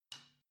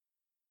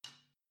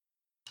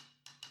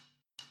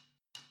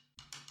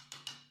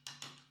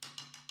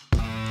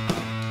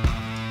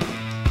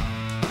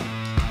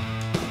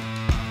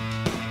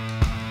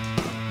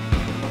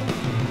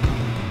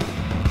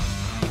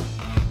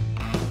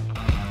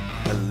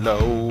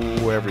Hello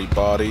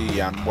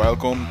everybody and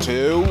welcome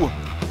to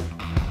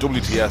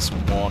WTS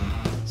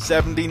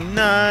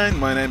 179.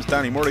 My name's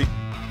Danny Murray.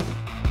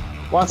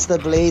 What's the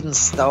bleeding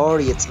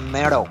story? It's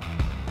Merrow.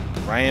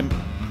 Graham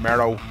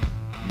Merrow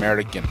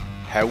American.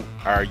 How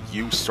are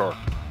you, sir?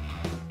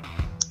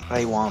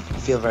 I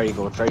feel very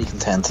good, very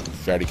content.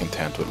 Very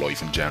content with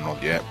life in general,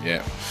 yeah.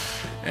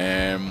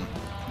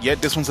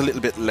 This one's a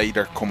little bit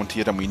later coming to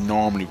you than we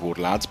normally would,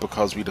 lads,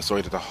 because we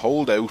decided to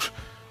hold out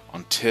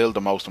until the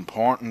most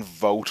important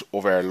vote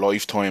of our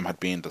lifetime had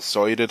been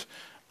decided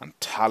and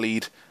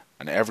tallied,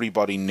 and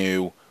everybody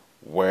knew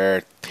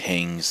where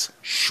things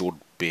should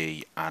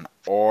be. And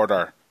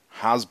order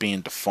has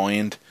been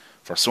defined.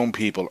 For some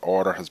people,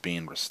 order has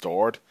been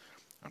restored,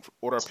 and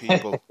for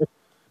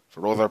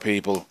other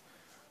people,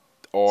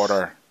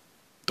 order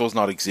does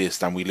not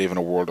exist, and we live in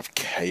a world of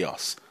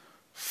chaos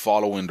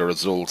following the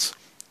results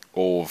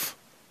of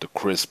the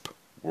Crisp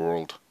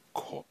World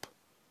Cup.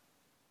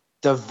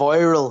 The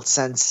viral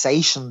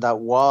sensation that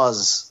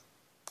was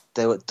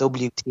the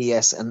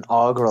WTS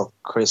inaugural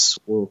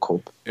Crisp World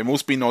Cup. It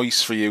must be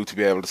nice for you to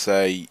be able to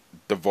say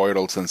the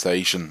viral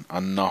sensation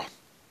and not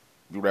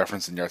be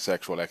referencing your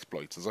sexual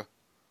exploits, is it?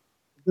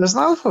 There's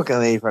no fucking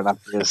need for that.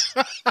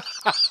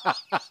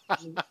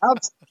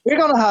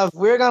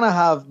 We're gonna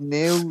have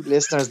new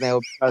listeners now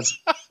because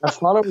our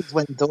followers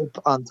went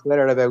up on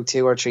Twitter about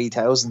 2,000 or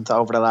 3,000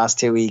 over the last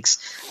 2 weeks,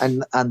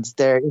 and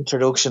their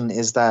introduction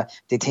is that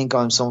they think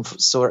I'm some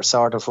sort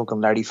of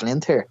fucking Larry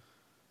Flint here.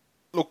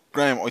 Look,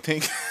 Graham, I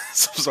think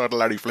some sort of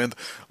Larry Flint.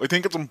 I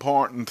think it's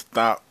important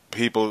that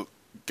people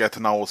get to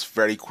know us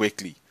very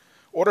quickly.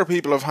 Other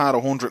people have had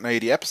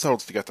 180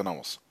 episodes to get to know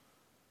us.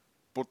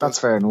 But that's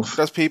fair enough.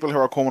 There's people who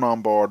are coming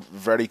on board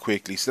very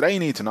quickly, so they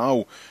need to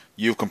know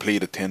you've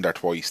completed Tinder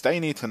twice.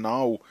 They need to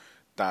know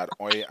that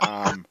I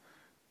am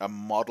a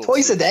model.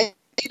 Twice a day.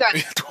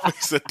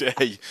 Twice a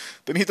day.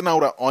 They need to know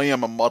that I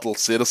am a model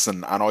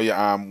citizen and I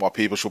am what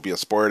people should be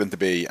aspiring to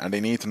be. And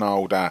they need to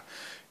know that,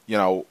 you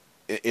know,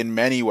 in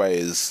many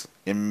ways,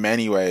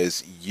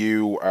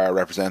 you are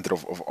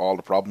representative of all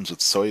the problems with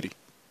society.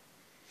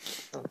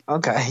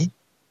 Okay.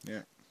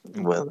 Yeah.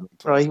 Well,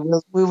 right.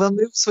 We will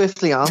move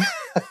swiftly on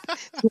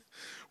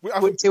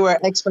to our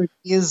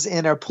expertise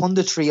in our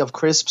punditry of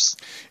crisps.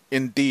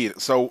 Indeed.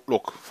 So,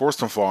 look,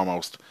 first and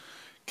foremost,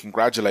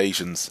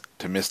 congratulations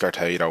to Mr.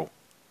 Tato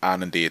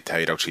and indeed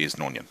Tato Cheese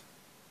and Onion.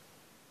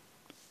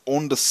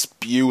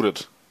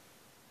 Undisputed,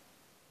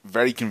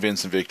 very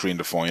convincing victory in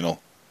the final.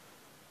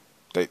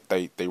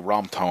 They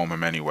romped home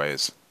in many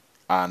ways,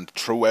 and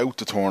throughout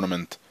the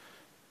tournament,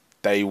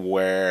 they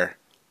were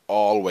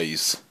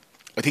always.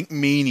 I think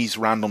Meanies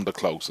ran them the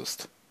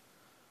closest.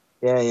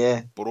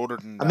 Yeah. But other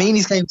than that,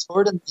 Meanies came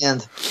third in the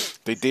end.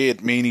 They did.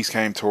 Meanies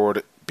came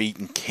third,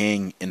 beating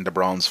King in the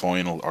bronze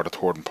final, or the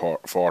third and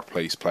fourth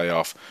place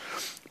playoff.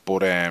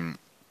 But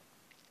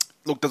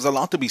look, there's a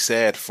lot to be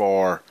said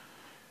for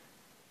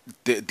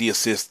the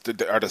assist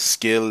or the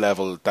skill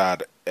level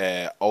that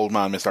old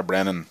man Mr.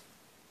 Brennan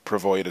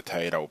provided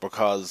Tato,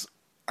 because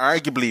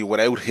arguably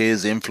without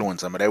his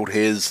influence and without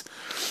his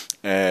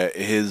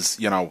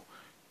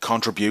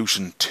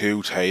contribution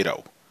to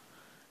Tato,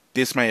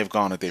 this may have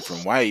gone a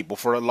different way. But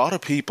for a lot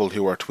of people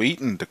who are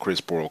tweeting the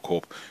Crisp World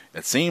Cup,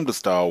 it seemed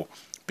as though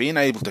being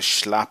able to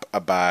slap a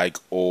bag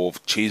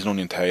of cheese and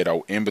onion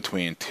Tato in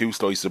between two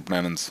slices of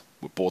Brennan's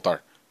with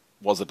butter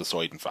was a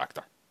deciding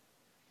factor.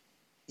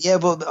 Yeah,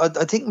 but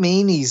I think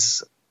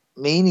Meanies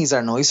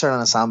are nicer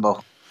than a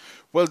Sambo.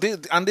 Well,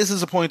 this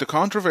is a point of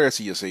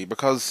controversy, you see,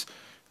 because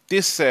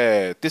this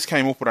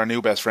came up with our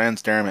new best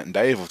friends Dermot and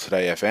Dave of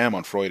Today FM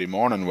on Friday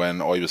morning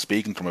when I was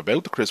speaking to them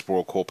about the Crisp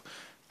World Cup,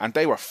 and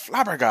they were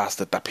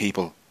flabbergasted that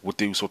people would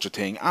do such a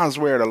thing, as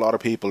were a lot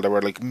of people. They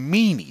were like,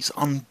 Meanies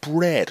on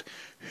bread,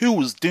 who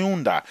was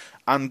doing that?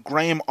 And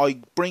Graham, I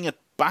bring it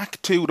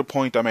back to the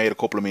point I made a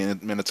couple of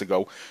minutes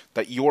ago,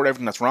 that you're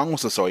everything that's wrong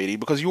with society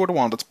because you're the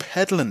one that's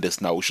peddling this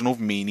notion of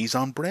Meanies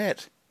on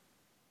bread.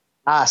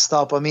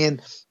 Stop. I mean,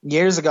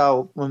 years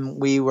ago when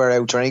we were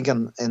out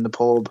drinking in the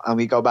pub and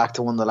we go back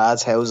to one of the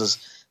lads'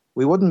 houses,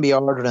 we wouldn't be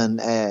ordering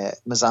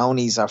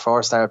Mazzoni's or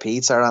 4-star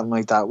pizza or anything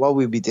like that. What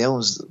we'd be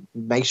doing is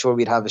make sure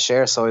we'd have a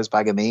share size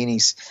bag of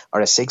Meanies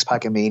or a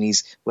 6-pack of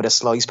Meanies with a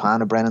sliced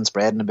pan of Brennan's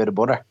bread and a bit of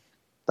butter.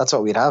 That's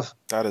what we'd have.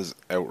 That is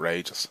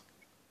outrageous.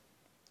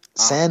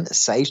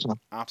 Sensational.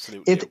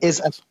 Absolutely. It is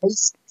a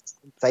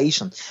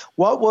sensation.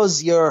 What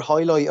was your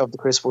highlight of the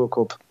Crisp World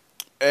Cup?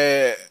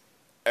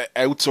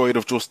 Outside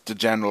of just the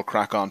general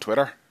crack on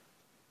Twitter?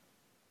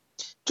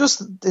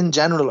 Just in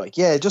general, I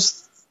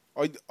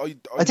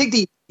think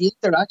the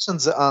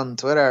interactions on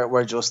Twitter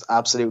were just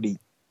absolutely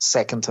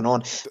second to none.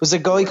 There was a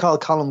guy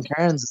called Colin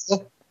Cairns, is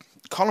it?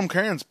 Colin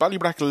Cairns,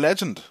 Ballybrack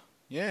legend.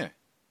 Yeah.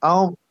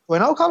 Oh, do I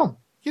know Colin?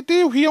 You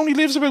do. He only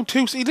lives about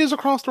he lives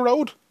across the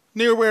road,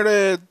 near where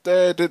the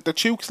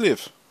Chooks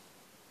live.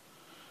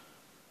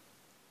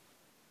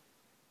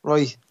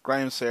 Right.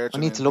 Graham Sergeant. I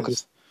need to look at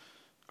his...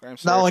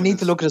 No, I need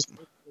to look at his...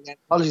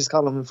 Apologies,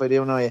 Colin, if I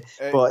do know you.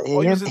 But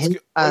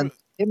him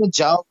and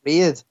Joe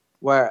Reid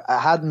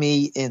had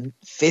me in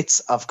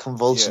fits of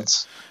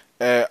convulsions.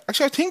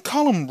 Actually, I think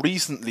Colm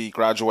recently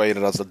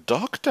graduated as a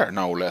doctor,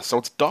 no less. So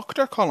it's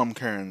Doctor Colm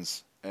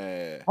Kearns.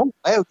 Oh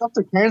wow,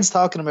 Dr. Cairns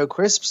talking about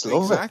crisps.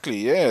 Love it. Exactly,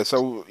 yeah.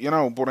 So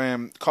but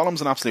Colm's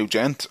an absolute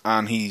gent,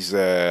 and his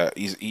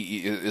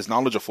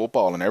knowledge of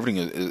football and everything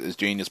is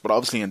genius. But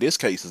obviously, in this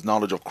case, his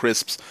knowledge of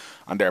crisps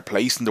and their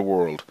place in the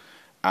world,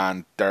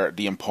 and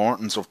the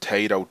importance of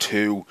Tato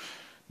to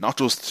not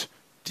just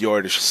the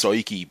Irish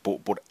psyche,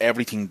 but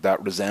everything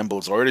that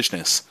resembles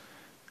Irishness.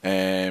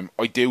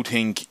 I do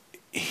think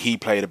he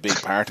played a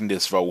big part in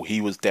this vote. He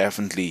was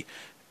definitely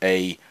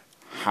a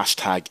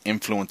hashtag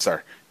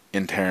influencer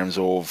in terms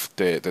of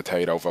the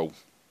Tato vote.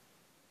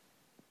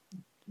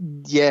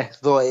 Yeah,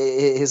 though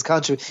his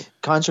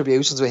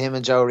contributions with him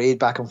and Joe Reid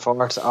back and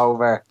forth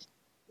over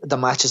the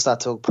matches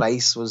that took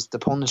place was the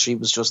punditry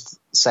was just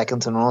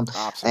second to none.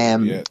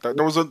 Absolutely, yeah.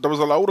 There was a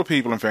load of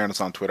people, in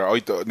fairness, on Twitter.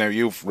 Now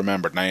you've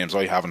remembered names,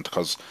 I haven't,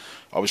 because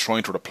I was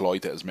trying to reply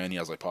to as many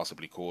as I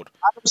possibly could.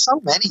 There were so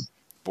many.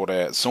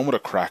 But some of the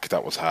crack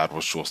that was had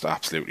was just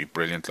absolutely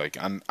brilliant. Like,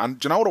 and do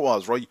you know what it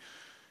was, right?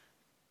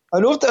 I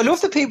love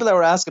the people that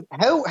were asking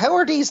how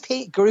are these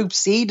groups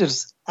seeded?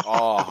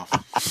 Oh,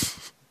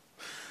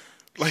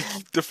 like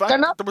the fact they're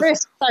not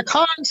crisps, they're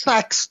corn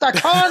snacks. They're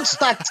corn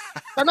snacks.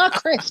 They're not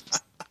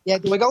crisps. Yeah,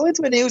 do I go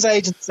into a news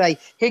agent and say,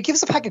 "Here, give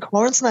us a pack of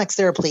corn snacks,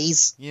 there,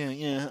 please"?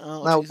 Yeah.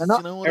 Oh, No, geez, they're not.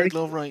 you know what I'd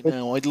love right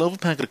now? I'd love a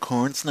packet of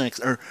corn snacks,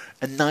 or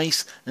a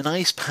nice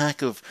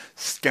pack of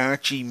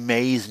starchy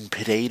maize and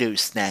potato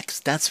snacks.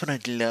 That's what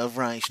I'd love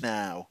right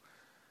now.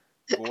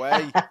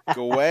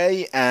 Go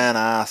away and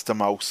ask the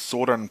most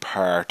southern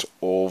part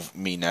of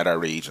me nether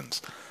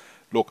regions.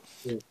 Look,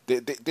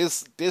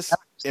 this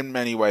in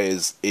many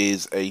ways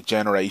is a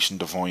generation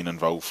defining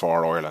vote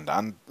for Ireland.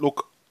 And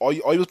look, I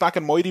was back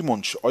in Mighty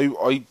Munch.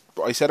 I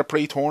said a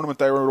pre-tournament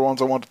they were the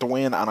ones I wanted to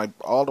win, and I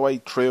all the way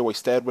through I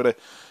stayed with it.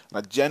 And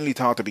I generally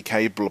thought they'd be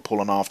capable of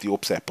pulling off the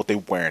upset, but they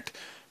weren't.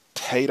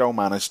 Tato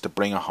managed to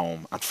bring it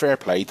home, and fair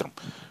play to them.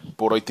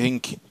 But I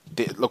think,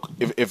 look,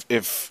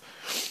 if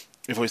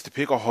I was to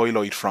pick a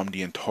highlight from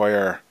the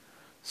entire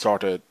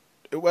sort of,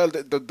 well,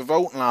 the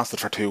voting lasted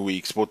for 2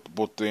 weeks, but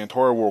the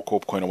entire World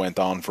Cup kind of went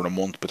on for a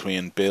month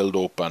between build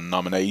up and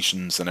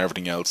nominations and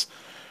everything else.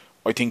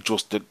 I think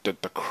just the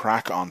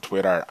crack on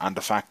Twitter, and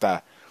the fact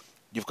that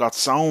you've got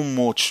so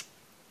much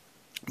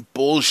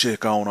bullshit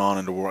going on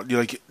in the world.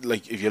 You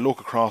like if you look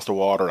across the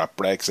water at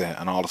Brexit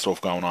and all the stuff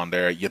going on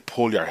there, you'd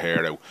pull your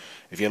hair out.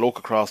 If you look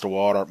across the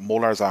water,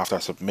 Mueller's after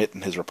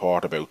submitting his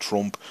report about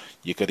Trump,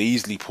 you could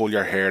easily pull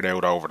your hair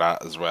out over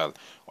that as well.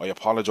 I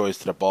apologise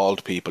to the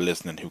bald people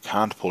listening who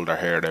can't pull their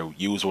hair out.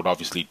 You would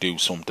obviously do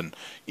something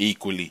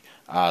equally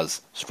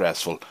as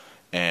stressful,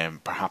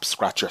 and perhaps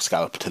scratch your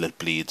scalp till it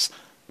bleeds.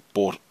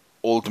 But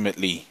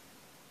ultimately,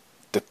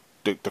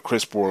 the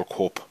Crisp World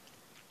Cup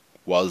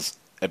was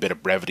a bit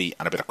of brevity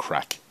and a bit of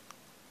crack,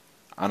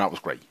 and that was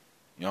great.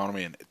 You know what I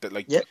mean?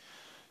 Yep.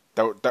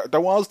 There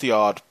was the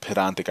odd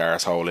pedantic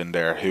arsehole in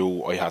there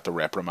who I had to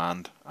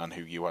reprimand, and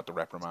who you had to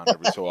reprimand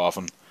every so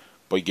often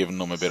by giving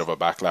them a bit of a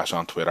backlash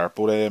on Twitter.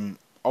 But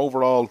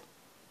overall,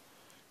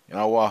 you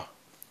know what?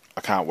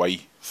 I can't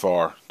wait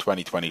for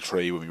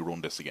 2023 when we run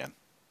this again.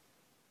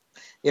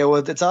 Yeah,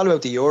 well, it's all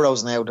about the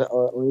Euros now.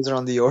 Or is it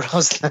on the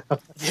Euros now?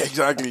 Yeah,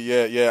 exactly.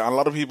 Yeah. And a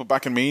lot of people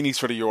back in Meanies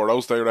for the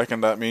Euros, they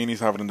reckon that Meanies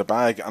have it in the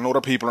bag. And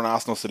other people are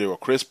asking us to do a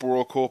Crisp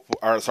World Cup,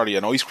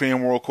 an Ice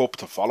Cream World Cup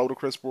to follow the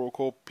Crisp World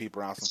Cup.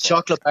 People are asking for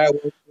Chocolate Bar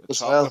World Cup the as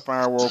Chocolate well.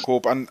 Bar World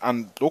Cup.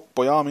 And look,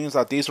 by all means,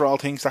 that these are all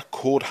things that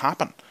could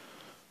happen.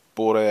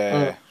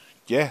 But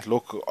yeah,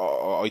 look,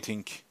 I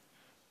think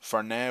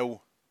for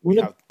now we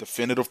have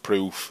definitive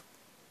proof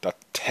that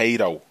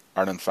Tato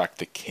are in fact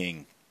the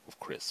king of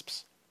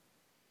crisps.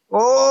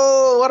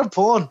 Oh, what a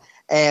pun.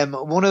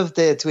 One of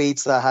the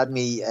tweets that had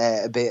me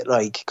a bit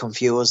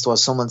confused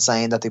was someone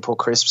saying that they put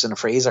crisps in a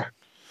freezer.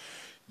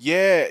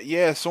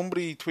 Yeah.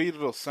 Somebody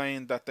tweeted us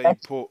saying that they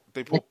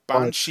put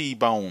banshee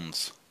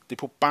bones. They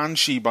put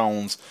banshee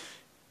bones,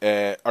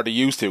 or they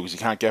used to, because you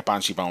can't get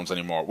banshee bones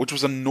anymore. Which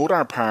was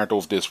another part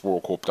of this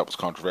World Cup that was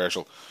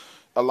controversial.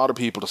 A lot of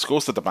people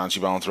discussed that the banshee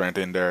bones weren't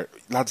in there.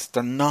 Lads,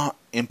 they're not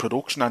in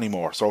production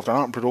anymore. So if they're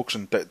not in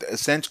production,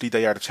 essentially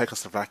they are the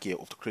Czechoslovakia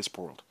of the crisp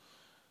world.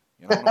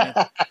 You know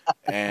what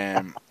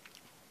I mean?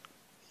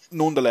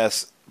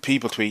 Nonetheless,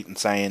 people tweeting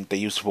saying they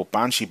used to put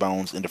banshee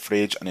bones in the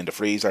fridge and in the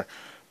freezer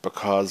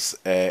because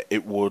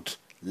it would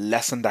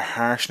lessen the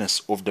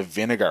harshness of the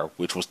vinegar,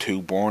 which was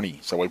too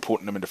burny. So by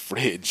putting them in the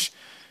fridge,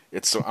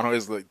 and I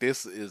was like,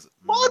 this is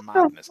what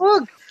madness. The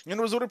fuck? You know,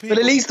 there was other people.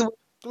 But at least there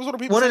was other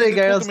people one of saying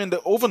the they girls put them in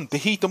the oven to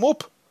heat them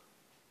up.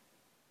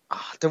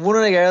 One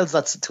of the girls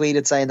that's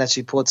tweeted saying that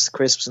she puts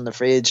crisps in the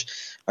fridge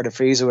or the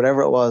freezer,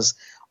 whatever it was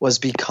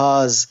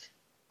because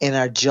in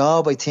her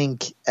job, I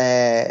think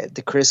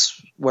the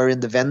crisps were in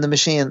the vending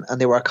machine and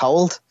they were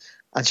cold,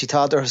 and she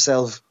thought to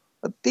herself,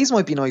 these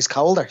might be nice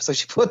colder, so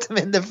she put them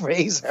in the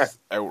freezer.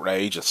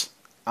 Outrageous,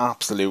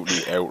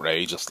 absolutely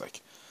outrageous,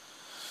 like.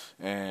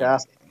 Yeah.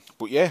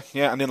 But yeah,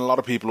 and then a lot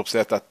of people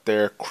upset that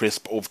their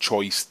crisp of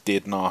choice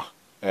did not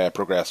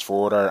progress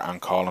further and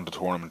calling the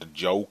tournament a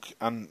joke.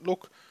 And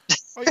look,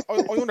 I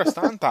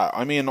understand that.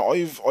 I mean,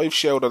 I've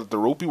shouted at the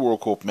Rugby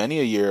World Cup many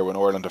a year when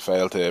Ireland have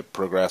failed to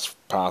progress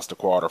past the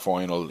quarter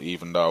final,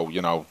 even though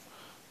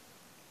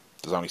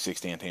there's only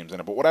 16 teams in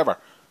it. But whatever,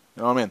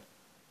 you know what I mean?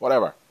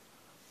 Whatever.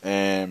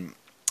 Um,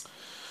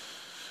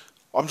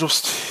 I'm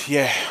just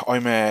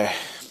I'm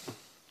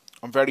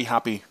very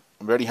happy.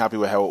 I'm very happy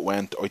with how it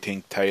went. I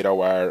think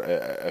Tato are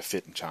a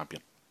fitting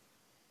champion.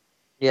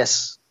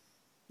 Yes.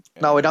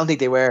 No, I don't think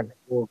they were.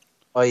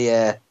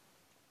 I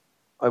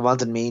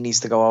wanted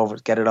Meanies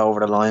to get it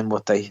over the line,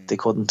 but they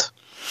couldn't.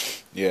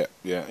 Yeah.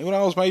 Who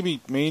knows? Maybe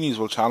Meanies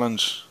will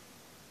challenge.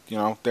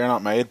 They're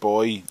not made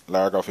by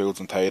Largo Fields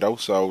and Tato,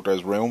 so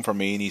there's room for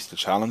Meanies to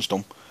challenge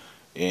them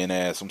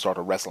in some sort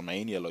of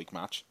WrestleMania-like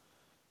match,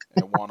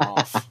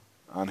 one-off.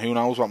 And who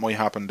knows what might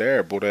happen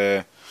there.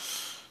 But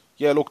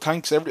look,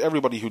 thanks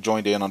everybody who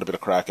joined in on a bit of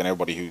crack and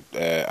everybody who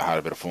had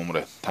a bit of fun with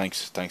it.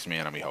 Thanks,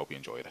 man, and we hope you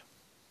enjoyed it.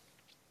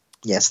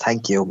 Yes,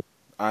 thank you.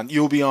 And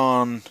you'll be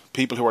on,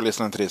 people who are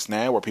listening to this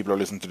now, or people who are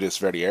listening to this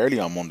very early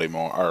on Monday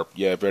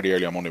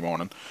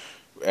morning,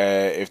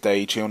 if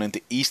they tune into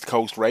East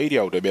Coast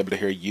Radio, they'll be able to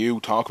hear you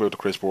talk about the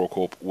Crisp World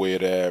Cup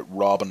with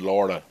Rob and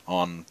Laura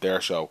on their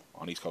show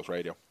on East Coast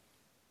Radio.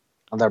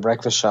 On their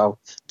breakfast show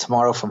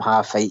tomorrow from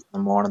 8:30 in the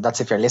morning. That's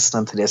if you're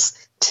listening to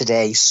this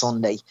today,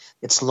 Sunday.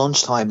 It's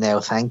lunchtime now,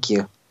 thank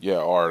you. Yeah,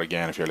 or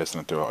again, if you're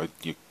listening to it,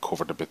 you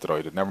covered the bit that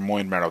I did. Never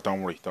mind, Mero,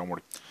 don't worry.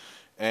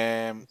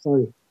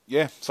 Sorry.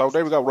 Yeah, so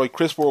there we go. Right,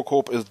 Crisp World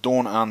Cup is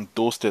done and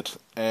dusted.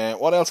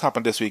 What else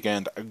happened this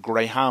weekend?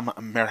 Graham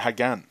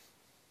Merhagan.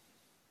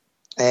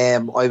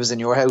 I was in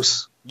your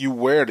house. You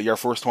were your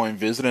first time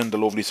visiting the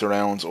lovely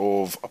surrounds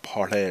of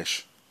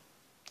Portage.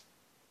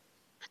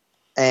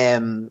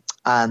 And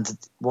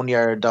one of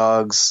your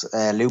dogs,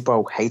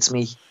 Lupo, hates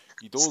me.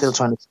 He does. Still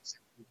trying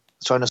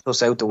to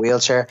suss out the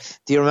wheelchair.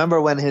 Do you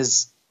remember when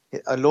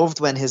I loved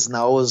when his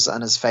nose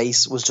and his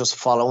face was just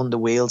following the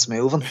wheels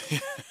moving?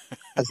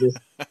 As if,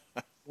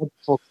 what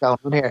the fuck's going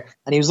on here?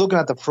 And he was looking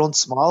at the front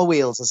small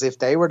wheels as if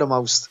they were the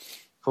most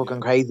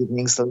fucking crazy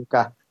things to look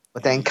at.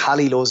 But then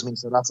Callie loves me,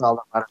 so that's all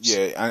that matters.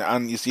 Yeah,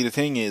 and you see, the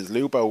thing is,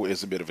 Lupo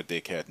is a bit of a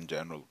dickhead in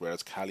general,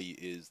 whereas Callie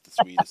is the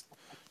sweetest.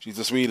 She's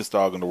the sweetest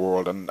dog in the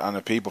world, and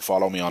if people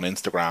follow me on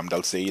Instagram,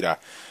 they'll see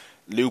that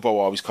Lupo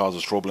always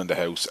causes trouble in the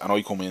house, and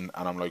I come in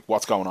and I'm like,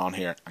 what's going on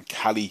here? And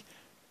Callie,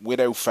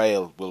 without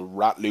fail, will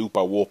rat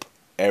Lupo up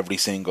every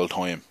single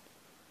time.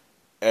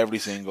 Every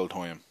single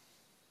time.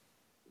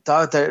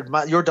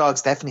 Your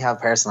dogs definitely have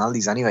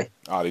personalities anyway.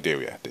 Oh, they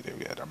do, yeah.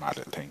 They're mad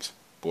little things.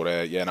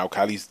 But now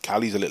Callie's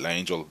a little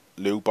angel.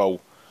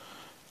 Lupo,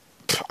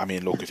 I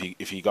mean, look,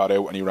 if he got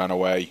out and he ran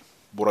away,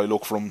 would I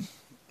look for him?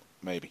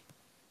 Maybe.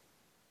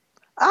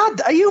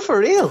 Are you for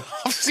real?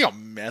 Obviously,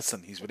 I'm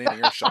messing. He's within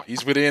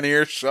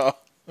earshot.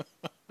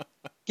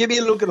 Give me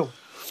a look at him.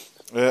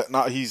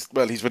 He's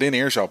within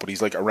earshot, but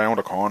he's like around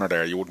a corner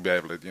there. You wouldn't be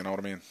able to, you know what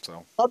I mean?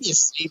 So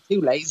obviously,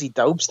 two lazy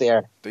dopes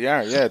there. They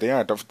are.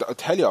 I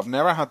tell you, I've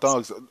never had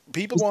dogs.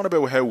 People go on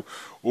about how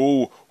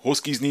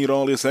huskies need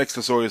all this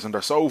exercise and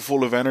they're so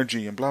full of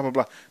energy and blah blah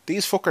blah.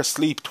 These fuckers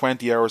sleep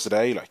 20 hours a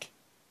day, like.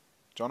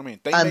 Do you know what I mean?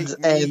 They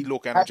make me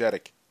look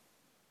energetic.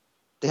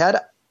 They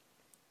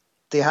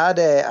had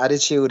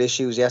attitude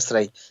issues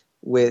yesterday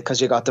because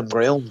you got them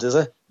groomed, is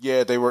it?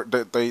 Yeah, they were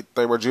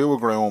due a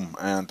groom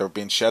and they've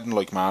been shedding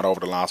like mad over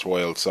the last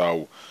while.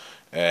 So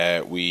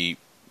we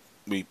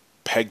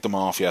pegged them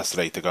off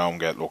yesterday to go and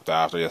get looked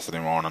after yesterday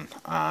morning,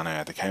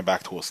 and they came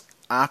back to us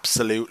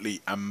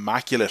absolutely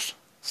immaculate,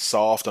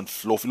 soft and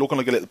fluffy, looking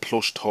like a little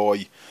plush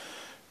toy.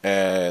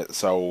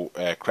 So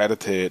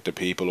credit to the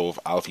people of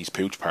Alfie's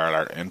Pooch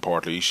Parlour in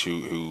Portlaoise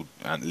who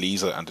and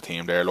Lisa and the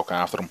team there look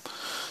after them.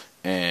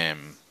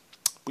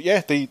 But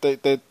yeah,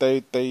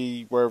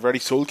 they were very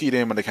sulky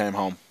then when they came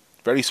home.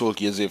 Very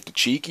sulky, as if the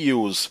cheeky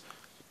was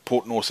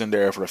putting us in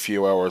there for a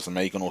few hours and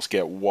making us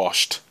get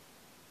washed.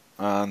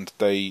 And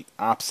he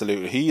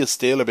is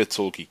still a bit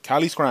sulky.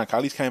 Callie's grand.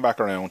 Callie's came back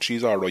around.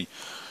 She's alright.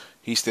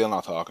 He's still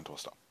not talking to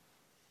us though.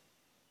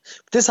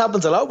 This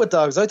happens a lot with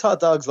dogs. I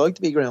thought dogs like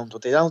to be groomed,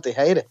 but they don't. They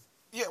hate it.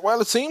 Yeah,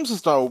 well, it seems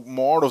as though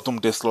more of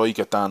them dislike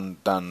it than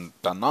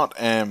not.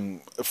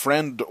 A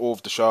friend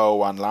of the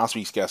show and last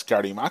week's guest,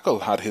 Gary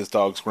Mackle, had his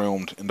dogs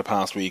groomed in the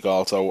past week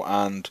also,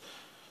 and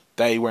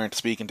they weren't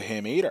speaking to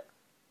him either.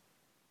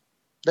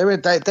 They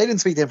didn't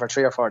speak to him for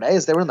 3 or 4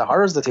 days. They were in the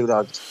horrors, the two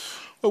dogs.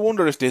 I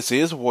wonder if this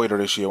is a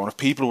wider issue, and if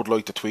people would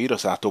like to tweet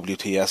us at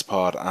WTS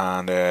Pod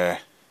and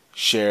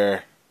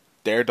share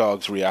their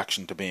dog's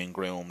reaction to being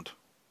groomed,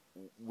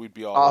 we'd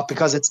be all.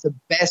 Because it's the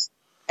best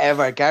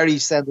ever. Gary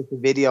sent us a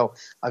video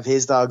of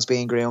his dogs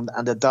being groomed,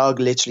 and the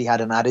dog literally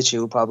had an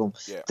attitude problem.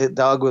 Yeah. The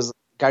dog was.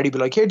 Gary be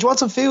like, "Here, do you want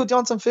some food? Do you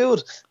want some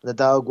food?" And the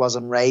dog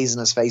wasn't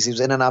raising his face. He was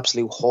in an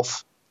absolute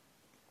huff.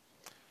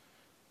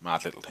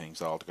 Mad little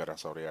things altogether,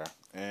 so they are.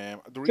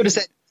 Should have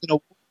said,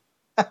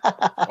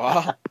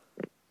 what?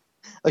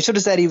 I should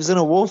have said he was in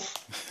a wolf.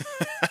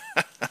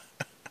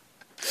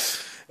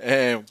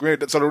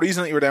 Great. So the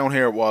reason that you were down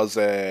here was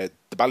the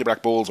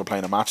Ballyblack Bulls were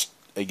playing a match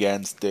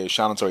against the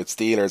Shannonside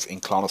Steelers in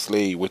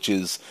Clonaslee, which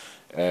is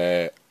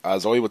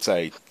as I would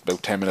say,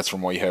 about 10 minutes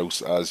from my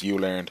house, as you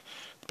learned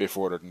a bit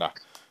further than that.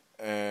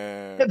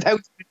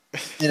 About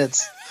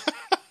minutes.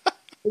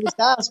 It was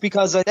gas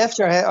because I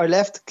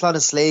left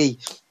Clonaslee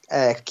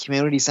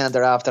community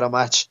centre after the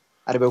match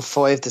at about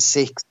 5 to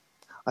 6.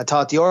 I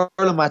thought the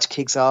Ireland match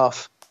kicks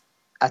off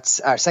at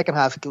our second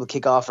half will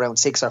kick off around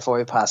 6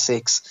 or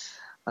 6,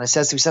 and I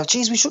says to myself,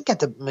 "Geez, we should get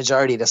the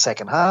majority of the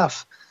second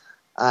half."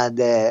 And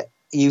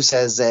Hugh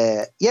says,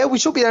 "Yeah, we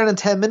should be there in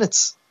 10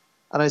 minutes."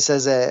 And I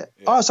says,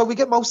 "Oh, so we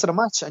get most of the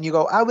match?" And you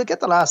go, "Ah, we'll get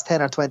the last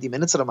 10 or 20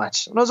 minutes of the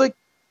match." And I was like,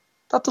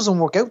 "That doesn't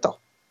work out though.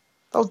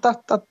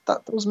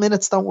 Those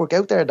minutes don't work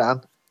out there,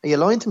 Dan. Are you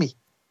lying to me?"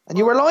 And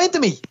you were lying to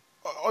me.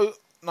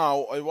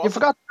 No, I wasn't. You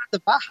forgot to add the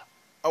bat.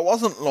 I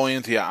wasn't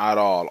lying to you at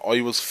all.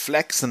 I was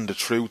flexing the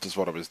truth, is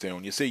what I was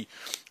doing. You see,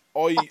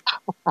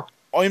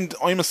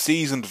 I'm a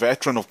seasoned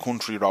veteran of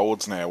country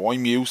roads now.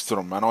 I'm used to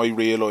them, and I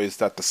realise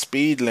that the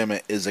speed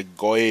limit is a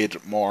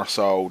guide more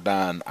so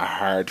than a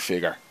hard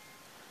figure.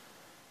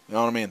 You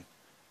know what I mean?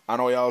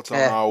 And I also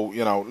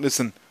know,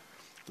 listen,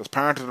 there's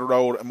part of the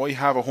road, it might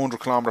have a 100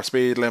 km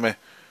speed limit.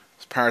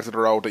 There's part of the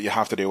road that you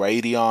have to do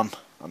 80 on,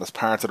 and there's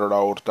part of the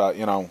road that,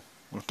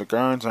 if the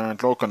guards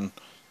aren't looking,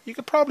 you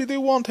could probably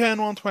do 110,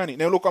 120.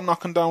 Now, look, I'm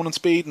not condoning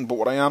speeding, but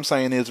what I am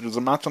saying is, if there's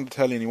a match on the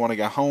telly and you want to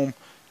get home,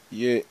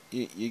 you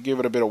give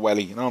it a bit of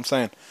welly. You know what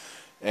I'm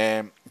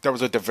saying? There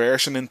was a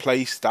diversion in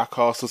place that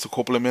cost us a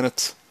couple of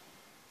minutes.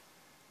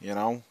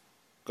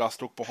 Got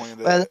stuck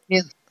behind it.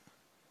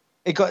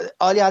 Well,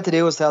 all you had to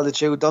do was tell the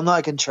truth. I'm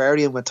not a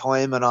contrarian with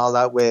time and all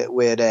that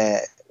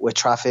with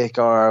traffic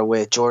or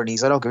with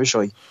journeys. I don't give a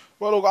shit.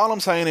 Well, look, all I'm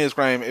saying is,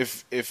 Graham,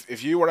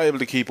 if you were able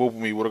to keep up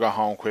with me, you would have got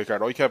home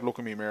quicker. I kept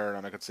looking in my mirror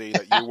and I could see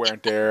that you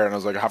weren't there, and I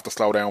was like, I have to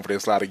slow down for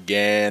this lad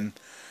again.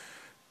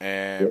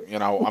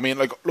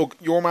 Look,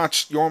 your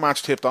match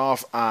tipped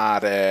off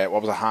at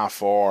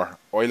 4:30.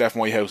 I left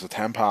my house at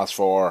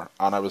 4:10,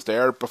 and I was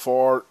there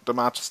before the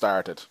match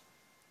started.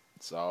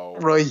 So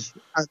right,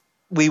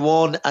 we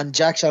won, and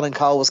Jack Shannon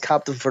Cole was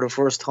captain for the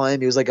first time.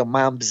 He was like a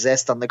man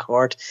possessed on the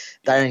court.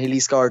 Darren Healy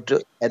scored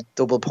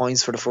double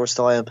points for the first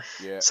time.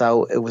 Yeah.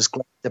 So it was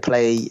great to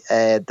play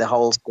the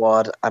whole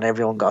squad, and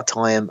everyone got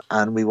time,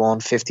 and we won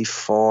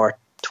 54-27,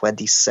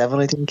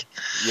 I think.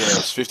 Yeah, it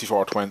was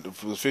 54-20.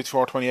 It was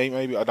 54-28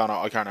 maybe. I don't know.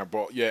 I can't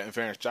remember. But yeah, in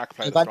fairness, Jack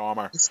played a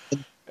stormer.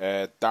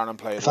 Darren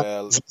played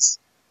well.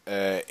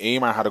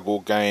 Emer had a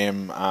good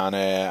game,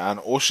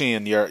 and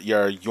Oisin,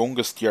 your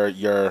youngest,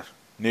 your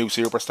new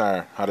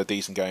superstar, had a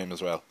decent game as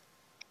well.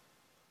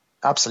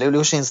 Absolutely,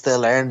 Oisin's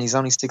still learning. He's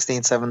only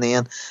 16,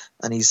 17,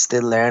 and he's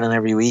still learning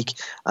every week.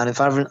 And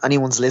if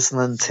anyone's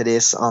listening to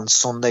this on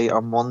Sunday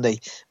or Monday,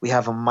 we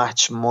have a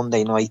match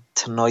Monday night,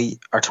 tonight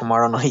or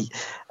tomorrow night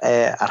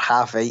at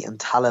 8:30 in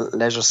Tallaght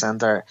Leisure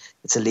Centre.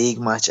 It's a league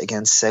match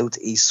against South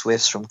East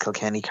Swifts from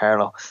Kilkenny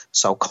Carlow.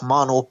 So come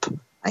on up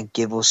and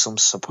give us some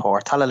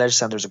support. Tallaght Leisure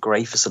Centre is a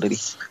great facility.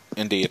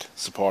 Indeed,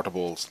 support the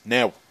Bulls.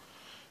 Now,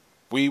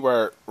 we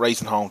were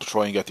racing home to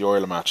try and get the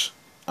Ireland match,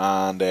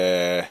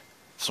 and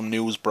some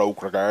news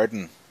broke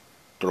regarding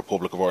the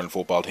Republic of Ireland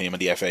football team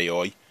and the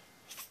FAI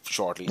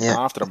shortly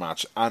after the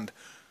match, and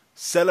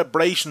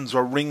celebrations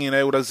were ringing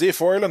out as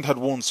if Ireland had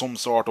won some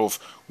sort of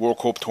World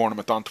Cup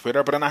tournament on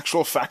Twitter, but in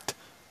actual fact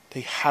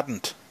they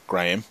hadn't,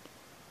 Graham.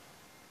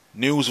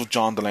 News of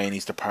John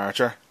Delaney's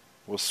departure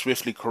was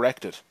swiftly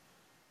corrected.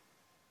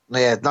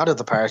 Yeah, not a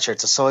departure,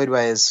 it's a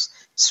sideways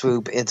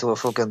swoop into a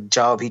fucking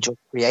job he just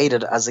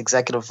created as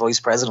executive vice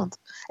president.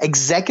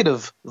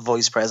 Executive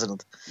vice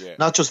president,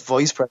 not just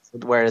vice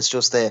president, where it's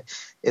just a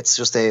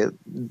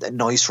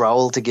nice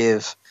role to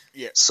give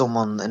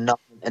someone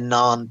a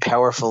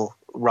non-powerful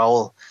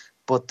role.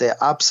 But the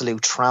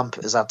absolute tramp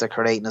is after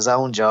creating his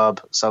own job,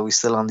 so he's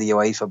still on the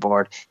UEFA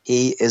board.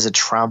 He is a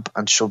tramp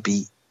and should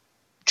be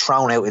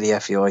thrown out of the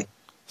FAI.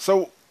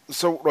 So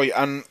right,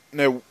 and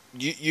now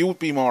you would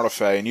be more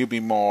FA and you'd be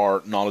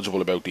more knowledgeable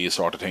about these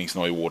sort of things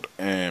than I would.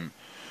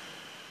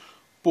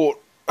 But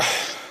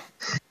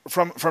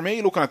for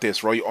me looking at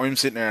this, right, I'm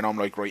sitting there and I'm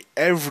like, right,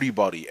 every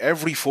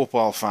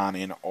football fan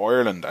in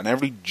Ireland and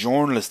every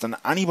journalist and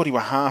anybody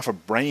with half a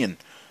brain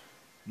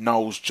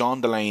knows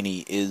John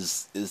Delaney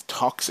is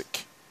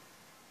toxic.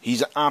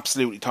 He's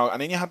absolutely toxic.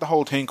 And then you had the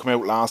whole thing come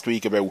out last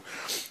week about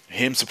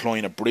him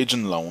supplying a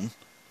bridging loan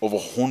of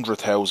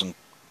 €100,000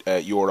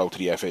 to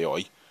the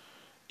FAI.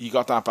 He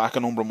got that back a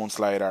number of months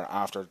later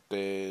after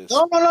this.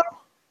 No.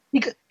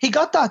 He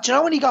got that. Do you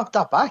know when he got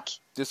that back?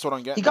 This is what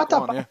I'm getting. He got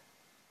that back. Yeah.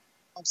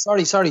 I'm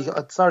sorry.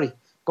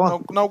 Go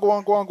on. No, go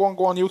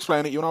on. You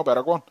explain it. You know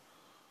better. Go on.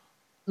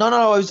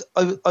 No.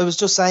 I was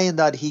just saying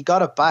that he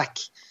got it back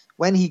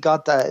when he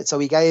got that. So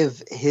he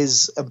gave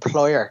his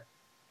employer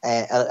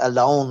a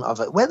loan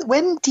of it.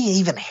 When do you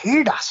even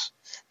hear that?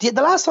 The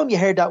last time you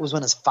heard that was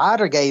when his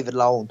father gave a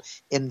loan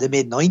in the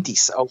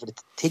mid-90s over the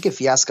ticket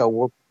fiasco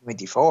World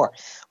 94.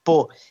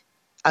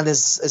 And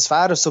his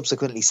father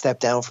subsequently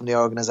stepped down from the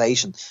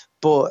organisation.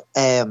 But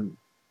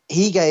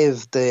he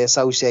gave the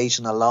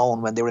association a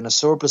loan when they were in a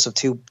surplus of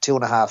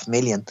 2.5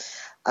 million.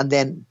 And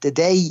then the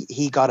day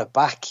he got it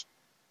back,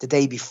 the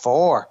day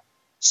before,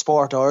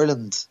 Sport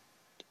Ireland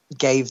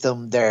gave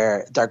them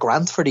their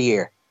grant for the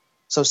year.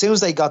 So as soon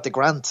as they got the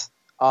grant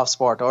off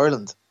Sport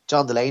Ireland,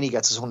 John Delaney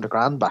gets his 100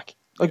 grand back.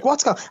 Like,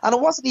 what's going? And it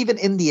wasn't even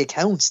in the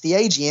accounts. The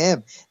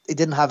AGM, they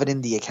didn't have it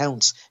in the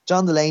accounts.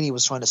 John Delaney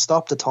was trying to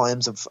stop the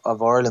Times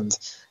of Ireland.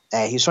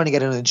 He was trying to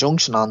get an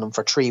injunction on them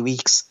for 3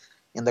 weeks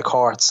in the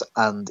courts,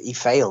 and he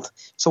failed.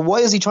 So why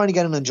is he trying to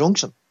get an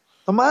injunction?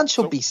 The man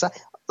should be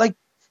like,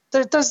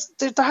 there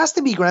has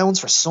to be grounds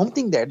for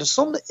something there. There's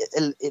something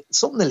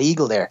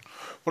illegal there.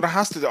 But it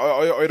has to.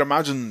 I'd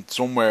imagine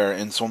somewhere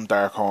in some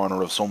dark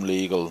corner of some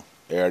legal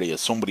area,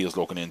 somebody is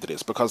looking into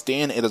this, because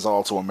then it has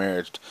also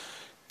emerged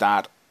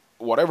that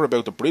whatever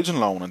about the bridging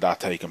loan and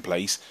that taking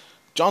place,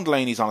 John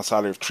Delaney's on a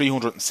salary of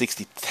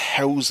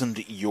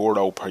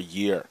 €360,000 per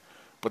year.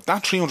 But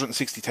that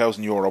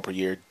 €360,000 per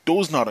year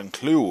does not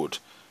include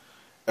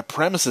a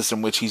premises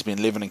in which he's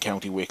been living in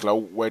County Wicklow,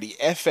 where the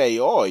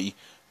FAI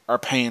are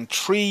paying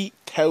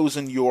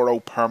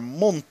 €3,000 per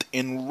month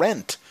in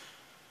rent.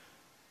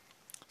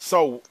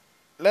 So,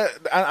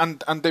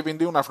 and they've been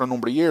doing that for a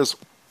number of years.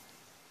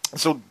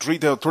 So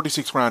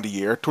 36 grand a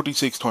year,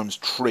 36 times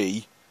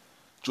 3,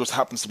 just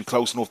happens to be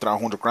close enough to that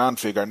 100 grand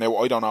figure. Now,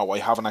 I don't know, I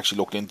haven't actually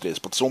looked into this,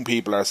 but some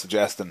people are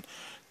suggesting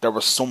there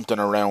was something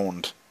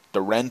around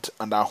the rent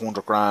and that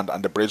 100 grand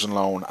and the bridging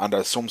loan, and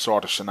there's some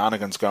sort of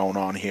shenanigans going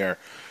on here.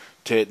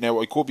 Now,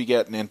 I could be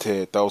getting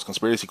into those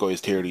conspiracy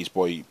guys' theories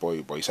by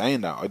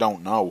saying that, I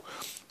don't know.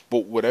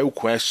 But without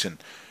question,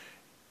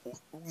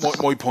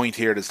 my point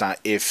here is that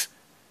if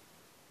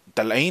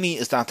Delaney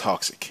is that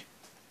toxic,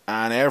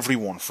 and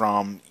everyone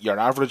from your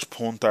average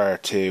punter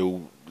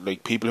to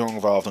like people who are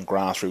involved in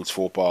grassroots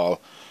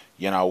football,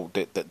 you know,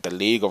 the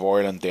League of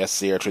Ireland, the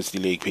SC Electricity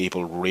League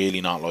people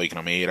really not liking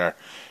him either.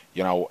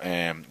 You know,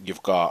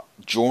 you've got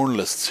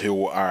journalists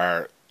who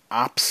are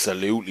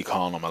absolutely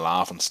calling him a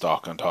laughing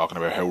stock and talking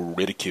about how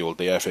ridiculed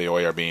the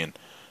FAI are being,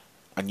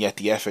 and yet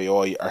the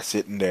FAI are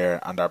sitting there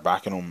and they're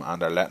backing him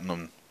and they're letting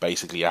him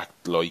basically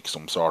act like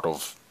some sort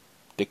of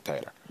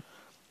dictator.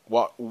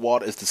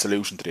 What is the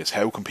solution to this?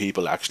 How can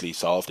people actually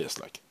solve this?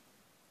 Like,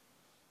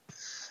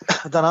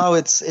 I don't know.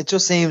 It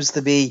just seems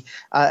to be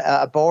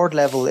at a board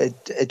level.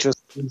 It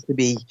just seems to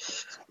be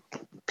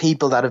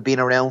people that have been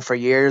around for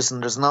years,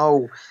 and there's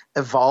no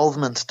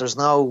involvement. There's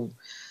no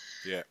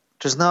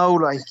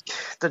like.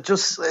 It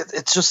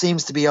just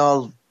seems to be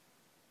all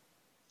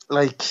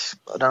like,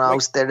 I don't know.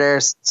 They're there.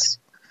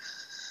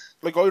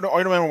 Like, I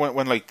remember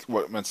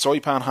when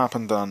Saipan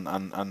happened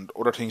and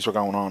other things were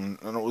going on,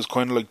 and it was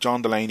kind of like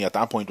John Delaney at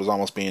that point was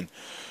almost being,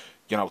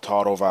 you know,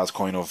 thought of as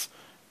kind of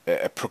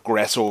a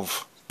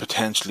progressive,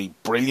 potentially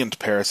brilliant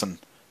person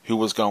who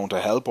was going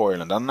to help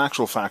Ireland. And in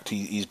actual fact,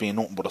 he's been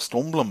nothing but a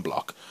stumbling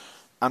block.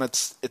 And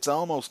it's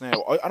almost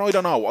now, I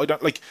don't know, I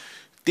don't like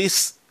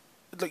this.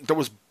 Like, there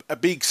was a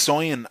big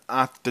sign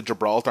at the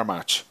Gibraltar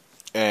match,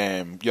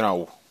 you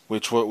know,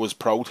 which was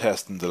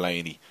protesting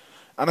Delaney.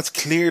 And it's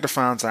clear the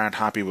fans aren't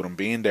happy with him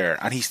being there.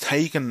 And he's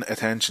taken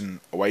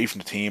attention away from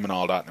the team and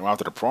all that. Now,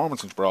 after the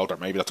performance in Gibraltar,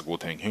 maybe that's a good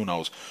thing. Who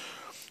knows?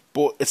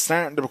 But it's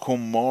starting to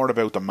become more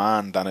about the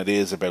man than it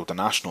is about the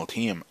national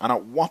team. And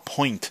at what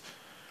point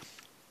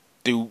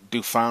do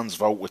fans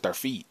vote with their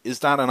feet? Is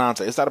that an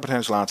answer? Is that a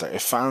potential answer?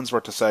 If fans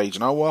were to say, do you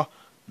know what?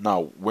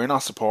 No, we're not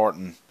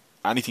supporting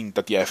anything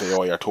that the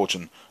FAI are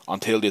touching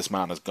until this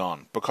man is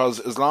gone. Because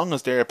as long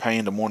as they're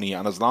paying the money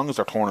and as long as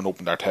they're turning up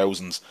in their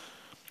thousands,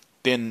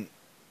 then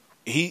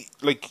he,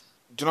 like,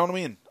 do you know what I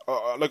mean?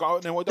 Now, I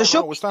don't know. Is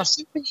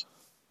that?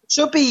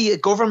 Should be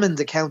government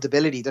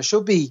accountability.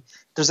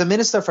 There's a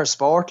minister for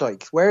sport.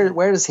 Like,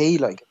 where is he?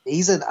 Like,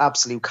 he's an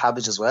absolute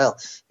cabbage as well.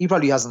 He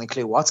probably hasn't a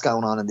clue what's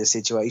going on in this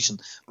situation.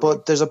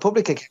 But there's a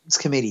public accounts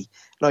committee,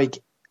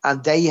 like,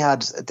 and they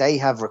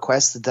have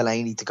requested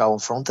Delaney to go in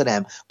front of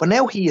them. But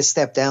now he has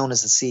stepped down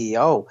as the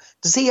CEO.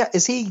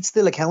 Is he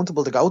still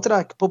accountable to go to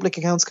that public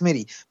accounts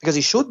committee? Because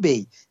he should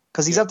be,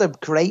 because he's after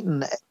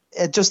creating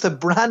just a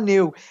brand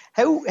new.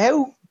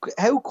 How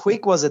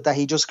quick was it that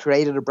he just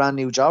created a brand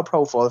new job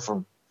profile for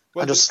him?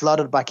 And just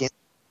slotted back in.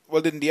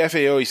 Well, didn't the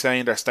FAI say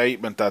in their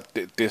statement that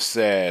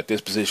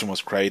this position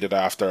was created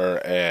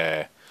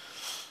after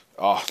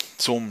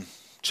some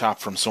chap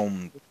from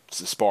some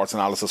sports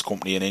analysis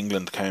company in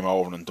England came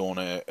over and done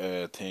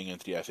a thing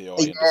into the FAI?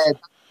 Yeah,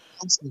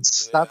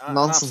 nonsense. That's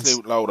nonsense. An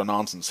absolute load of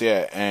nonsense.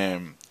 Yeah.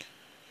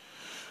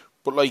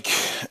 But like,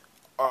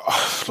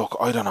 look,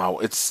 I don't know.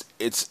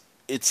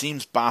 It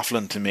seems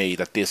baffling to me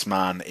that this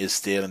man is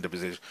still in the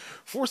position.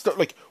 First,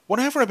 like,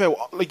 whatever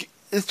about, like,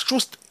 it's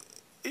just,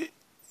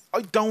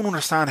 I don't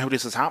understand how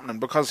this is happening,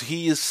 because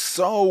he is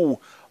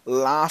so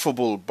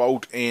laughable,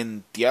 both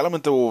in the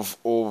element of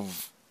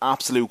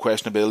absolute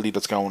questionability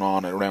that's going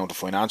on around the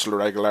financial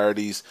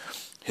irregularities,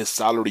 his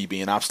salary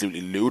being absolutely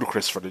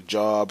ludicrous for the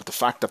job, the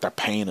fact that they're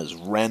paying his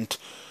rent,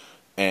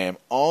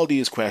 all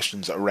these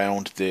questions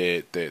around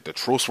the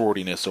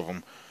trustworthiness of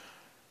him.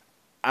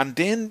 And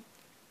then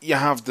you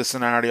have the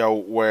scenario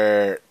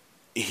where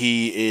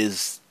he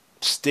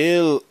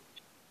still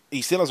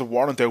has a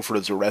warrant out for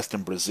his arrest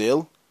in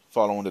Brazil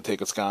following the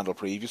ticket scandal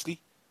previously.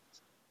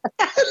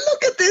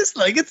 Look at this,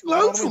 like it's You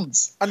know what I mean?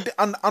 nonsense.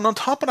 And on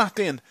top of that,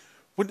 then,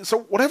 so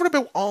whatever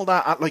about all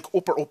that at like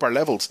upper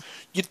levels,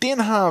 you then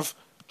have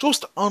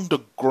just on the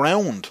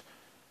ground.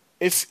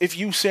 If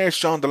you search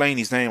John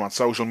Delaney's name on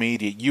social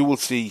media, you will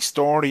see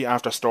story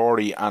after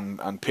story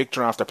and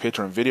picture after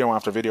picture and video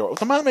after video of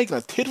the man making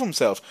a tit of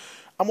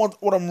himself. And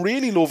what I'm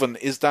really loving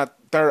is that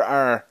there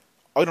are,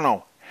 I don't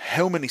know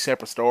how many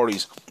separate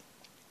stories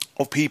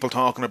of people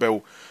talking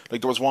about,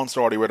 like there was one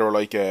story where they were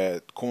like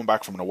coming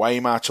back from an away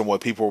match, and while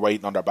people were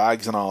waiting on their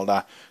bags and all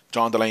that,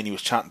 John Delaney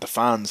was chatting to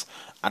fans,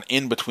 and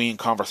in between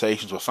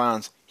conversations with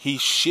fans,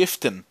 he's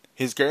shifting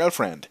his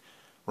girlfriend.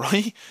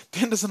 Right?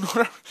 Then there's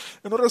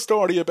another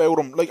story about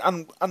him, like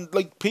and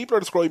like people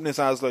are describing this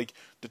as like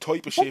the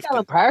type of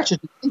shifting,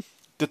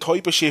 the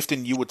type of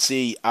shifting you would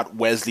see at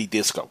Wesley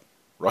Disco,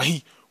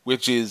 right?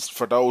 Which is,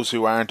 for those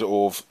who aren't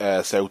of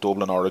South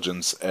Dublin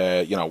origins,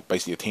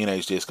 basically a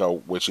teenage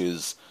disco, which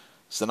is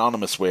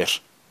synonymous with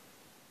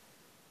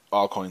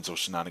all kinds of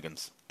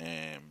shenanigans.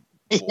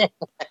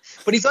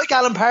 But he's like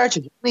Alan Partridge,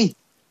 isn't he?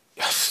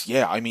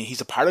 Yeah, I mean, he's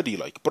a parody,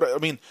 like. But I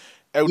mean,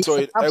 He's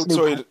an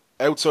absolute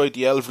outside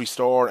the Elvery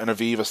store in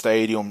Aviva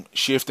Stadium,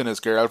 shifting his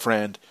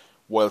girlfriend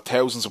while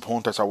thousands of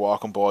punters are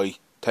walking by,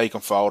 taking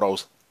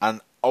photos,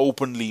 and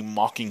openly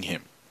mocking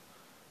him.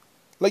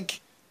 Like,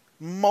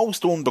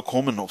 most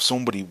unbecoming of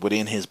somebody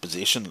within his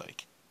position,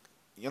 like.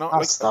 You know,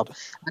 like, stop.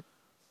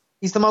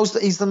 He's the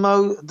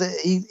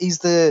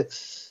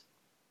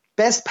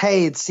best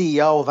paid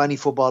CEO of any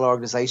football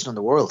organisation in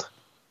the world.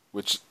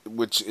 which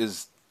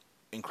is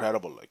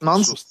incredible. Like,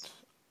 Nonsense.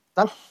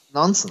 That's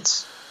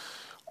nonsense.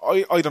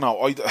 I don't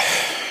know.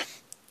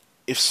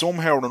 If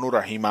somehow or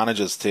another he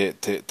manages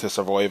to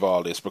survive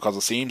all this, because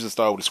it seems as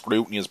though the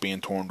scrutiny is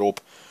being turned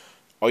up,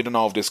 I don't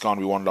know if this is going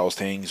to be one of those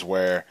things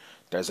where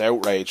there's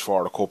outrage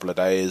for a couple of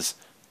days,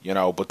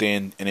 but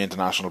then an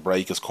international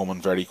break is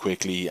coming very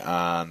quickly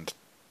and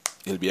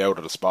he'll be out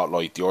of the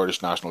spotlight. The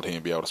Irish national team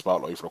will be out of the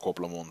spotlight for a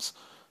couple of months.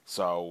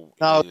 So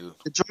the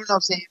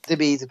journalists seem to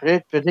be,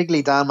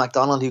 particularly Dan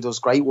McDonald, who does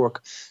great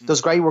work for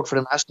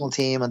the national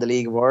team and the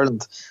League of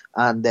Ireland,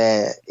 and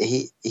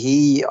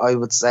he I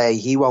would say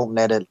he won't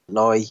let it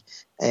lie.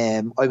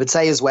 I would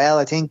say as well,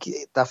 I think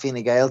that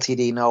Fine Gael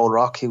TD Noel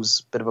Rock, who's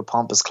a bit of a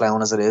pompous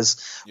clown as it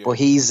is, but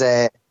he's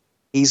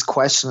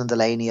questioning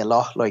Delaney a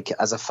lot. Like,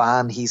 as a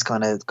fan, he's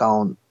kind of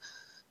going,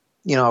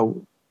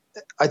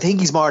 I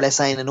think he's more or less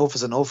saying enough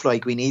is enough.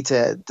 Like, there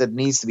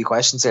needs to be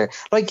questions here.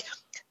 Like,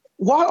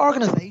 what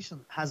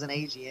organisation has an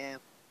AGM?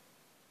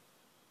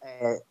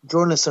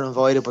 Journalists are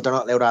invited, but they're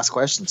not allowed to ask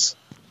questions.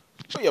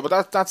 Yeah,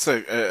 but that's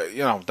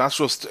that's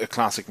just a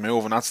classic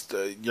move, and that's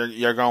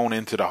you're going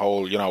into the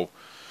whole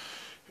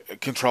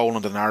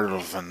controlling the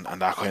narrative and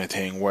that kind of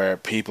thing, where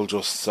people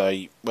just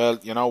say, well,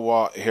 you know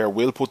what, here,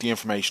 we'll put the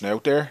information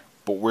out there,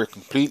 but we're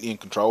completely in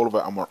control of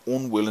it, and we're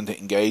unwilling to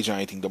engage in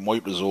anything that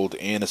might result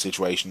in a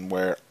situation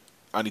where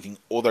anything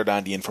other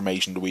than the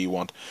information that we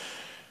want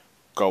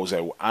goes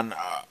out. And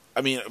I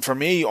mean, for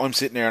me, I'm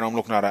sitting there and I'm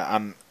looking at it,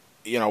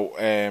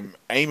 and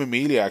Aim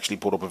Amelia actually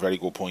put up a very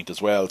good point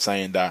as well,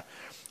 saying that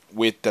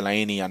with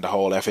Delaney and the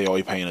whole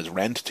FAI paying his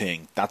rent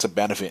thing, that's a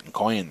benefit in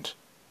kind.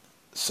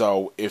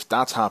 So if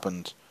that's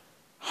happened,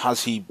 are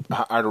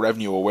the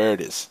revenue aware of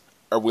this,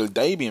 or will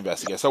they be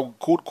investigated? So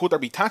could there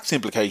be tax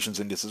implications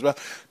in this as well?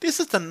 This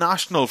is the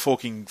national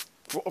fucking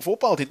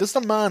football team. This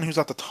is the man who's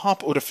at the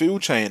top of the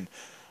food chain,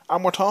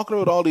 and we're talking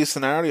about all these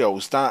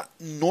scenarios that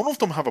none of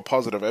them have a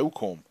positive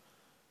outcome.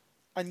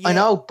 And yet, I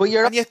know, but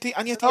yet the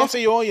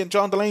FAI and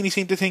John Delaney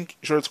seem to think,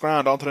 sure, it's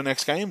grand, on to the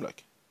next game,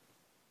 like.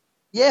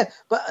 Yeah,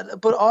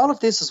 but all of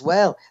this as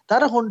well,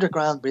 that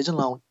 $100,000 bridging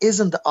loan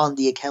isn't on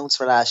the accounts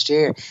for last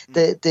year.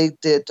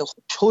 The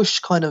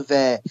hush kind of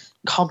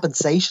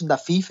compensation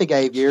that FIFA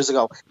gave years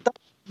ago, that's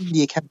in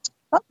the accounts.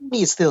 That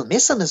money is still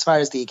missing as far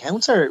as the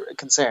accounts are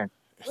concerned.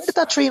 Where did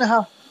that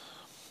 3.5?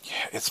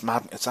 Yeah, it's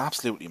mad. It's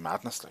absolutely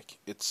madness. Like,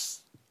 it's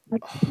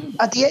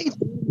at the age,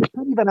 you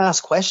can't even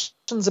ask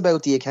questions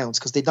about the accounts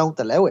because they don't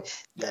allow it.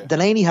 Yeah.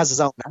 Delaney has his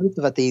own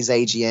narrative at these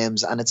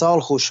AGMs, and it's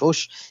all hush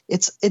hush.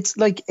 It's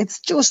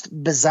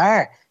just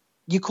bizarre.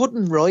 You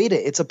couldn't write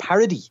it. It's a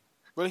parody.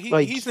 Well,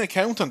 he's an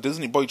accountant,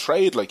 isn't he? By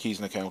trade, like, he's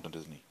an accountant,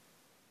 isn't he?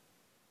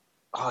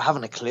 Oh, I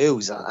haven't a clue.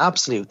 He's an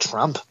absolute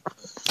tramp.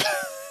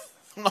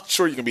 I'm not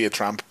sure you can be a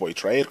tramp by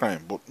trade,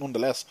 Graham, but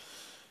nonetheless.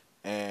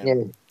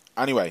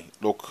 Anyway,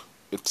 look,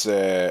 it's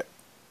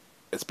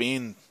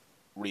been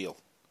real.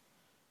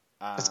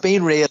 It's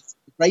been real.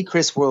 Great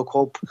Chris World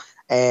Cup,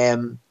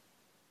 and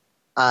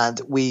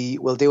we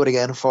will do it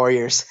again in 4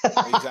 years.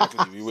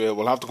 Exactly, we will.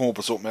 We'll have to come up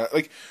with something else.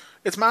 Like,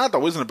 it's mad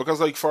though, isn't it?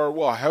 Because, like, for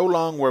what? How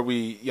long were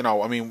we?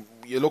 I mean,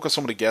 you look at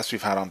some of the guests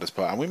we've had on this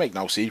pod, and we make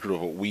no secret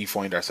of it. We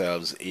find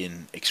ourselves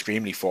in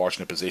extremely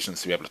fortunate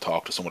positions to be able to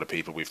talk to some of the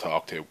people we've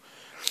talked to.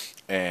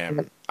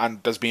 And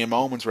there's been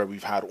moments where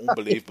we've had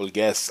unbelievable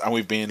guests, and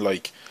we've been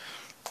like,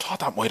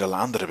 thought that might have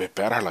landed a bit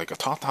better. Like, I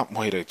thought that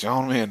might have, do you know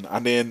what I mean?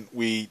 And then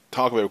we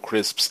talk about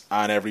crisps,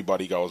 and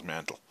everybody goes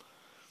mental.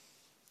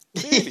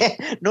 Really?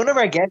 Yeah, none of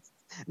our guests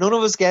None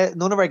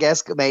of our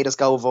guests made us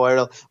go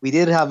viral. We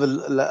did have a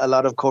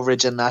lot of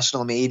coverage in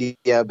national media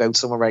about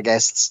some of our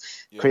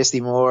guests. Yeah.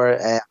 Christy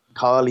Moore,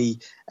 Colley,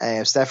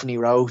 Stephanie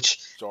Roach.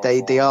 George They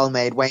Foreman. all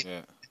made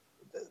Yeah.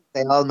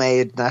 They all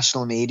made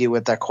national media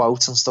with their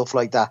quotes and stuff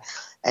like that.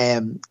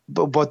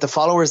 But the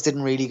followers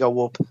didn't really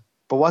go up.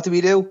 But what do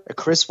we do? A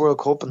Chris World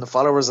Cup and the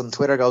followers on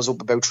Twitter goes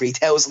up about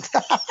 3,000.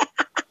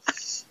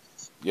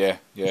 Yeah,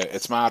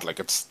 it's mad. Like,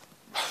 it's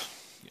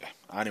yeah.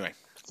 Anyway,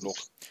 look.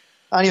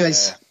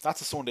 Anyways, That's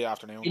a Sunday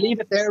afternoon. we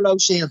leave it there,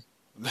 Roisin.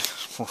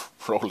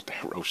 Roll it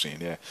there,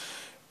 Roisin. Yeah.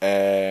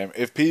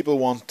 If people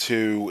want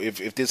to,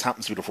 if this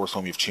happens to be the first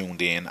time you've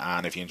tuned in,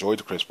 and if you enjoyed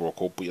the Chris World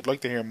Cup, but you'd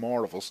like to hear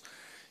more of us,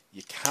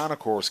 you can of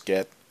course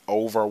get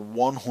over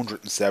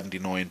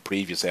 179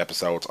 previous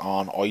episodes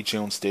on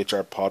iTunes,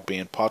 Stitcher,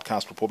 Podbean,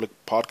 Podcast Republic,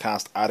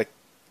 Podcast Addict,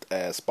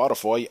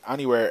 Spotify,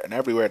 anywhere and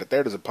everywhere that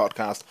there's a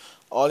podcast.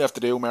 All you have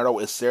to do, Mero,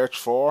 is search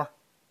for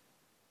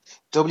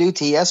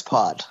WTS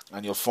Pod.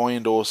 and you'll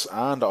find us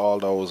and all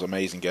those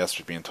amazing guests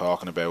we've been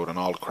talking about and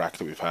all the crack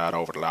that we've had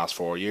over the last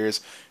 4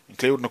 years,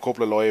 including a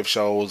couple of live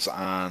shows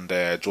and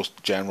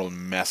just general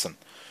messing.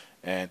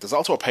 There's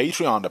also a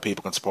Patreon that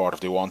people can support if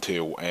they want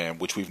to,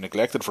 which we've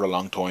neglected for a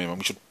long time, and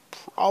we should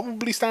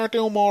probably start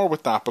doing more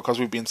with that because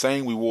we've been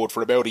saying we would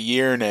for about a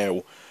year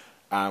now,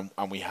 and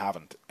we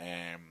haven't.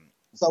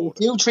 So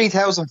if you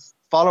 3,000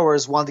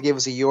 followers want to give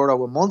us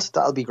 €1 a month,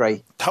 that'll be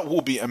great. That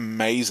would be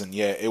amazing.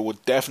 Yeah, it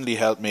would definitely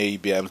help me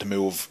be able to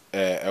move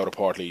out of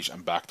Portlaoise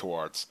and back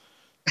towards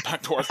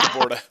the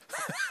border.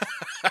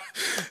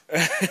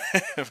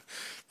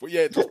 But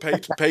yeah, just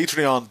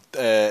Patreon.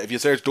 If you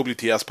search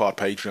WTS Pod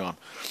Patreon,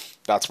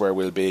 that's where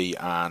we'll be.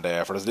 And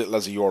for as little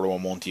as €1 a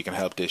month, you can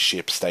help this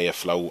ship stay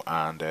afloat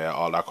and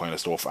all that kind of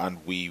stuff. And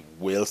we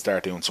will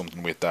start doing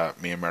something with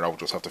that. Me and Mero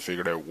just have to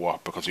figure out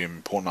what, because we've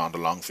been putting on the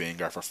long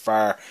finger for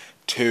far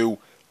too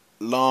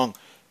long.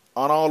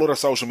 On all other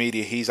social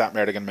media, he's at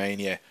Merdigan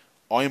Mania.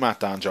 I'm at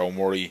Dan Joe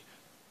Murray.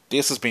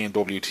 This has been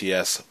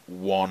WTS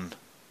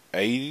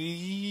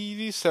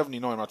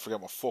 179. I forget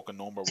what fucking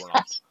number we're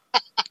on.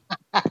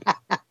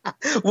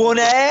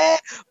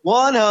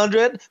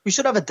 100. We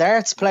should have a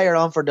darts player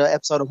on for the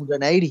episode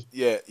 180.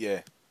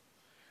 Yeah.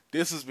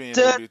 This has been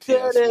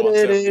WTS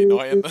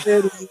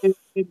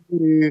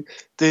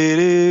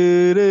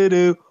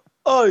 179.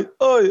 Oi.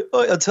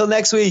 Until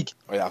next week.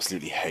 I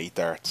absolutely hate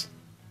darts.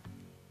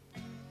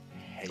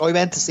 I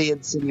went to see it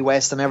in City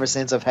West, and ever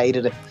since I've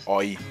hated it.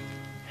 I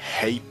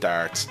hate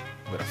darts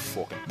with a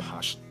fucking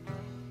passion.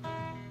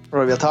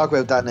 Right, we'll talk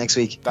about that next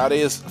week. That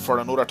is for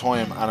another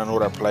time and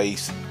another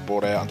place.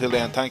 But until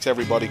then, thanks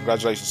everybody.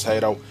 Congratulations,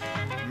 Hado.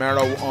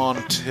 Mero,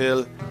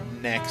 until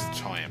next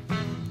time.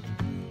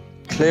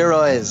 Clear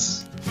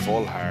eyes.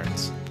 Full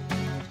hearts.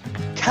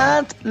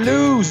 Can't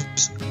lose.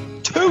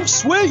 Too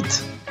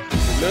sweet.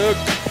 Look.